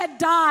brother had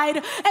died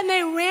and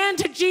they ran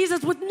to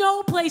Jesus with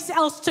no place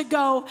else to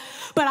go.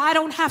 But I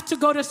don't have to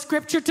go to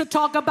scripture to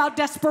talk about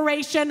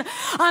desperation.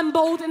 I'm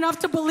bold enough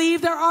to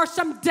believe there are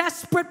some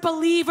desperate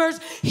believers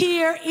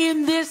here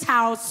in this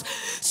house.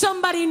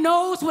 Somebody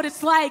knows what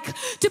it's like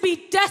to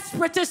be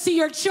desperate to see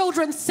your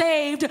children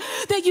saved,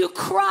 that you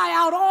cry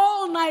out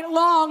all night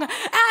long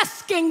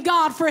asking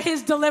God for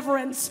his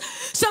deliverance.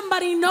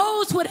 Somebody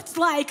knows what it's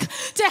like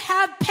to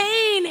have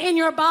pain in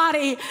your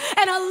body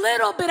and a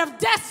little bit of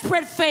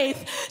desperate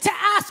faith to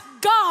ask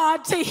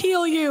God to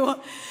heal you.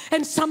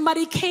 And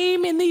somebody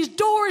came in these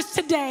doors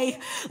today,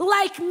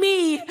 like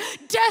me,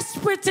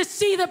 desperate to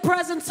see the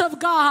presence of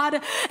God.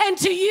 And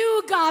to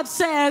you, God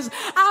says,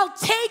 I'll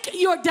take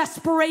your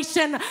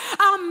desperation,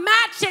 I'll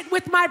match it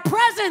with my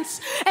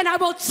presence, and I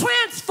will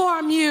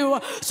transform you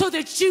so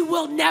that you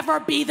will never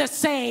be the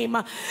same.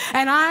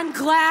 And I'm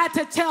glad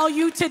to tell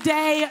you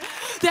today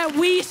that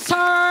we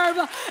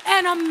serve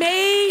an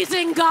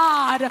amazing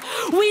God.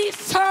 We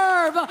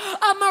serve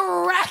a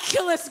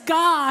miraculous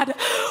God.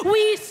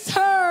 We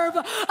serve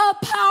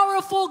a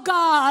powerful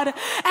God,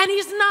 and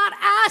he's not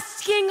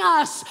asking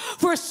us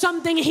for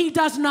something he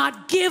does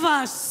not give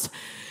us.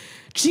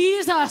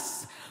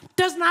 Jesus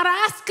does not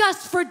ask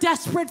us for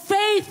desperate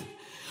faith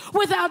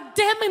without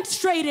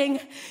demonstrating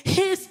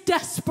his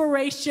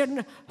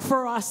desperation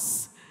for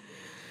us.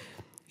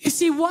 You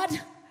see, what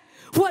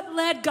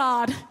led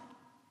God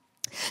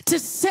to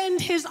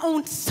send his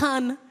own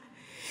son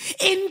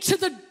into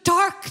the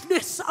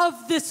darkness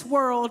of this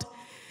world,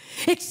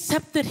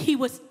 except that he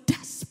was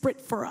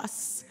desperate for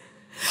us?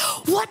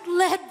 What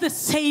led the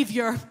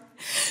Savior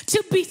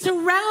to be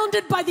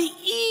surrounded by the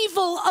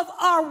evil of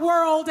our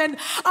world and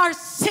our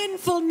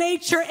sinful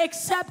nature,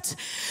 except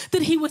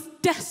that he was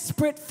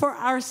desperate for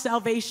our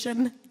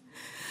salvation?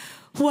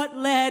 what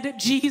led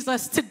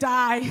Jesus to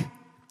die,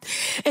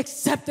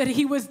 except that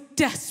he was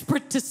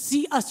desperate to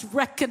see us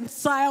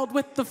reconciled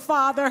with the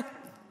Father.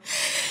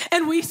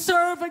 And we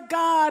serve a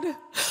God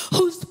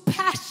whose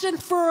passion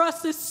for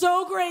us is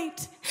so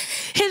great,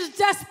 his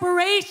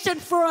desperation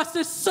for us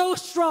is so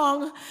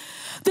strong,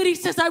 that he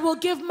says, I will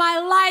give my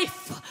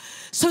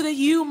life so that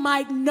you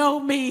might know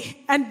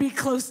me and be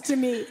close to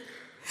me.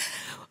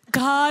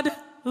 God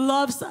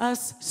loves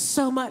us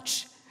so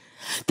much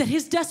that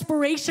his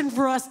desperation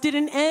for us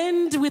didn't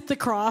end with the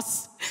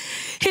cross.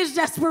 His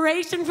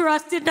desperation for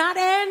us did not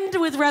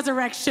end with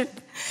resurrection.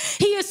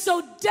 He is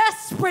so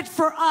desperate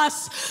for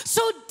us,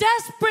 so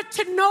desperate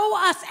to know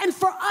us and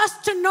for us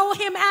to know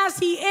him as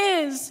he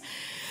is,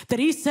 that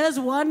he says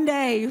one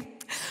day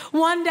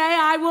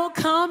I will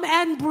come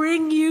and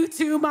bring you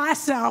to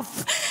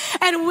myself,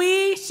 and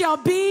we shall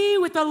be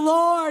with the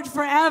Lord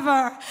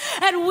forever,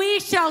 and we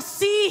shall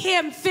see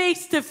him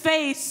face to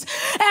face,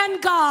 and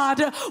God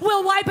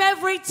will wipe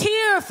every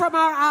tear from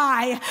our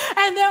eye,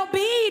 and there'll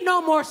be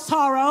no more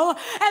sorrow,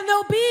 and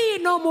there'll be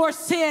no more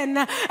sin,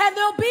 and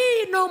there'll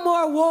be no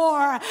more war,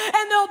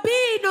 and there'll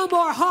be no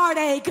more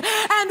heartache,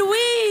 and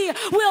we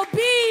will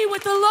be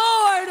with the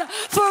Lord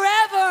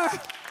forever.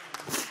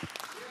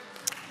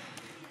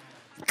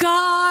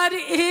 God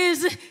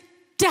is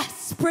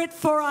desperate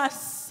for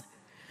us.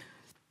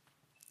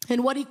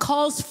 And what he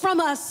calls from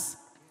us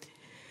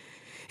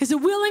is a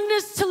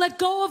willingness to let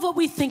go of what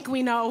we think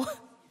we know,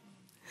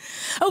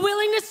 a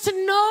willingness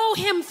to know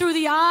him through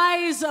the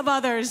eyes of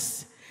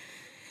others,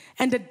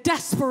 and a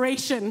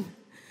desperation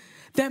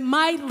that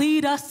might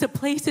lead us to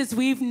places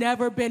we've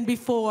never been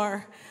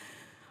before.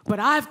 But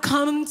I've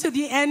come to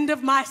the end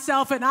of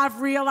myself, and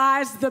I've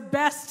realized the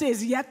best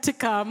is yet to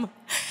come.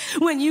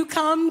 When you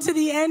come to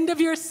the end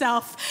of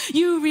yourself,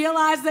 you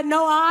realize that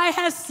no eye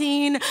has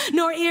seen,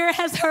 nor ear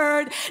has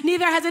heard,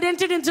 neither has it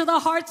entered into the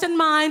hearts and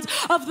minds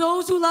of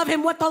those who love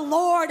him what the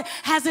Lord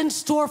has in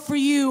store for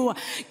you.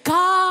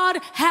 God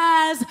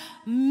has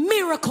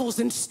miracles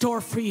in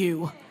store for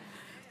you.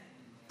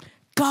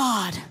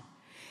 God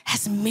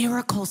has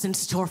miracles in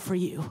store for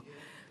you.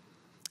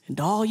 And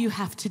all you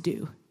have to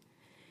do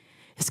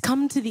is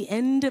come to the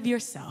end of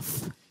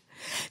yourself,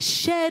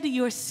 shed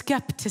your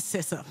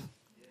skepticism,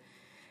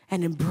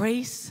 and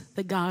embrace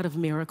the God of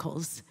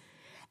miracles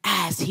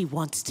as he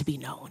wants to be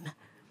known.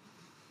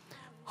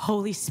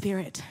 Holy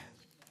Spirit,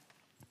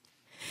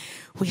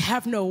 we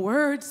have no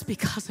words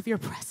because of your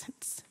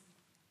presence.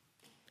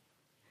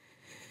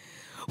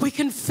 We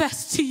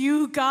confess to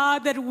you,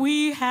 God, that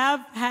we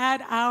have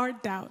had our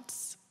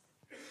doubts.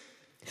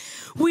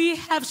 We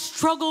have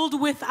struggled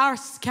with our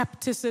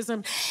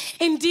skepticism.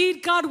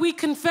 Indeed, God, we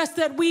confess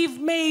that we've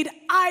made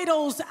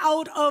idols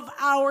out of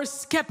our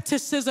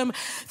skepticism,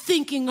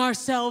 thinking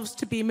ourselves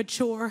to be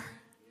mature.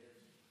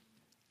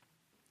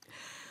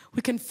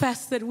 We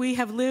confess that we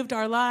have lived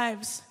our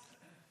lives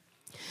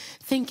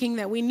thinking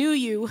that we knew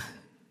you,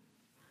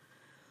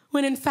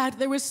 when in fact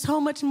there was so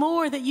much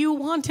more that you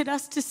wanted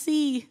us to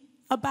see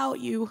about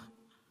you.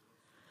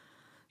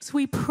 So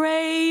we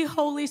pray,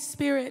 Holy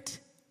Spirit,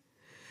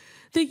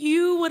 that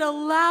you would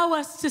allow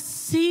us to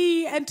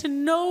see and to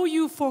know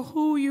you for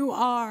who you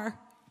are.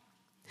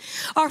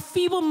 Our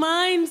feeble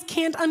minds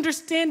can't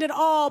understand it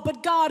all,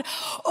 but God,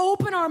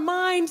 open our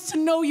minds to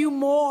know you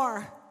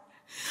more.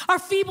 Our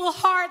feeble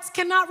hearts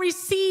cannot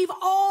receive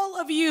all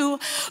of you,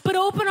 but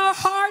open our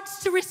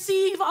hearts to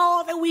receive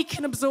all that we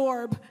can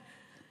absorb.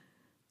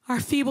 Our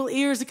feeble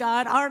ears,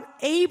 God, aren't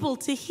able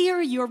to hear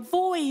your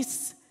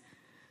voice,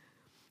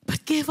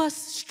 but give us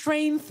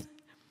strength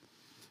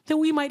that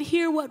we might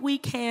hear what we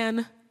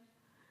can,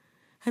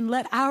 and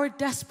let our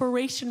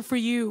desperation for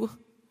you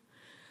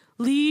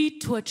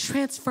lead to a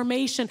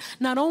transformation,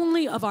 not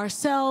only of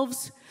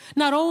ourselves,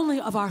 not only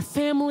of our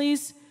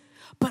families,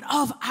 but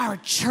of our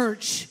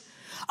church,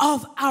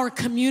 of our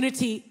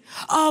community,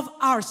 of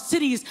our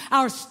cities,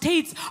 our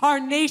states, our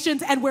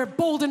nations, and we're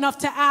bold enough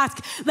to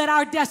ask, let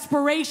our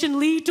desperation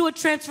lead to a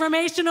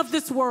transformation of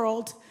this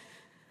world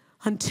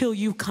until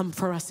you come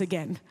for us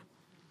again.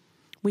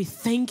 We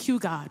thank you,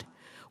 God.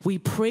 We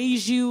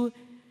praise you,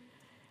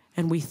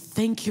 and we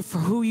thank you for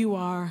who you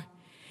are.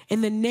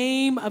 In the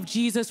name of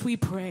Jesus, we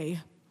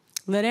pray.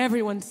 Let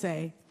everyone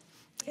say,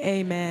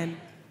 amen.